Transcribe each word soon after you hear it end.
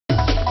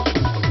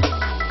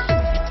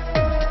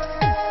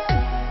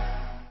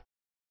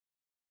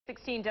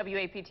16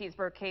 WAPT's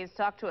Bert Case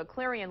talked to a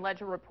Clarion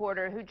Ledger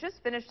reporter who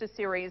just finished a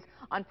series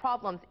on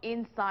problems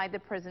inside the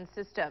prison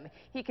system.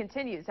 He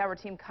continues our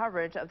team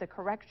coverage of the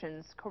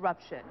corrections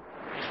corruption.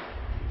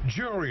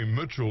 Jerry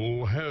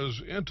Mitchell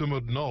has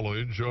intimate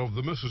knowledge of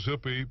the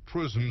Mississippi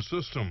prison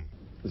system.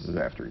 This is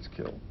after he's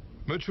killed.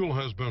 Mitchell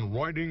has been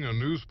writing a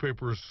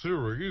newspaper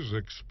series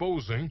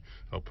exposing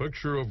a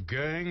picture of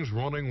gangs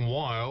running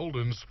wild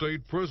in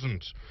state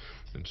prisons.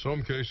 In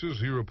some cases,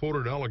 he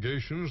reported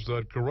allegations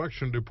that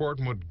correction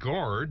department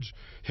guards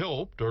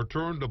helped or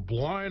turned a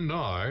blind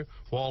eye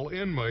while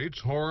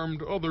inmates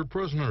harmed other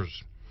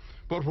prisoners.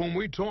 But when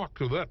we talked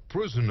to that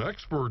prison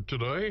expert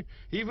today,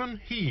 even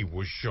he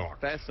was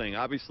shocked. Fascinating.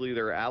 Obviously,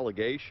 there are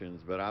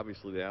allegations, but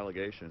obviously the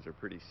allegations are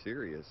pretty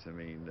serious. I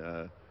mean,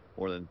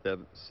 more than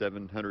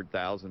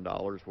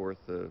 $700,000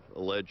 worth of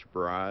alleged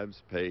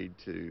bribes paid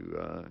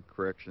to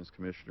Corrections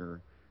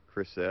Commissioner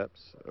Chris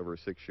Epps over a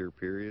 6-year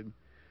period.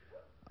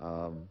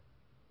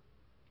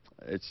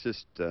 It's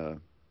just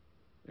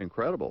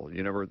incredible.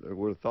 You never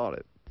would have thought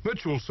it.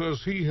 Mitchell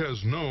says he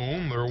has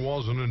known there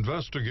was an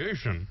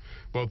investigation,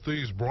 but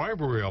these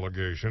bribery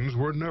allegations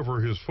were never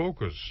his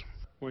focus.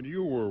 When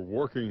you were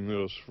working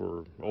this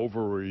for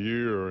over a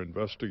year,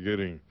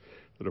 investigating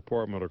the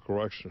Department of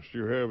Corrections, do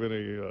you have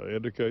any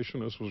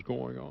indication this was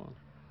going on?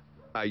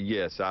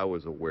 Yes, I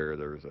was aware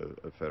there was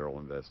a federal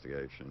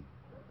investigation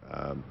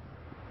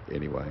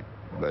anyway,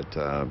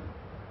 but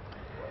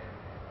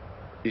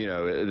you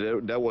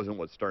know, that wasn't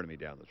what started me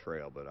down the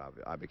trail, but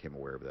I became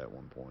aware of that at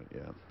one point,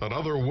 yeah.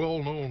 Another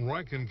well-known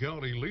Rankin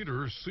County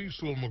leader,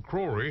 Cecil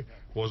McCrory,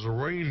 was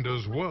arraigned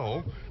as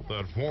well.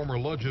 That former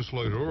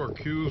legislator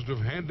accused of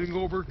handing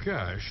over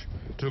cash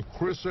to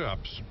Chris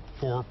Epps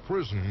for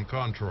prison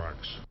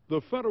contracts. The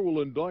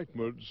federal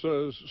indictment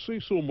says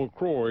Cecil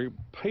McCrory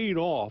paid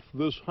off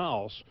this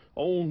house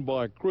owned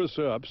by Chris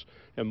Epps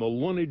in the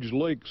Lineage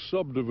Lake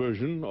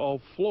subdivision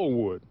of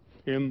Flowood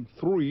in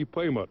 3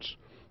 payments.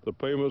 The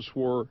payments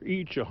were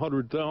each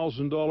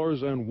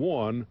 $100,000 and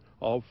one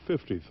of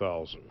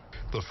 $50,000.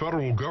 The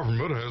federal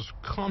government has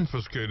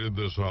confiscated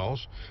this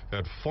house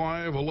at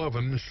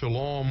 511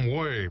 Shalom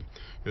Way.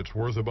 It's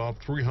worth about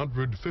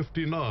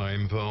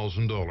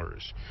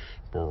 $359,000.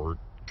 For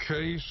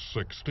Case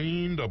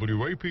 16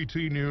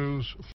 WAPT News.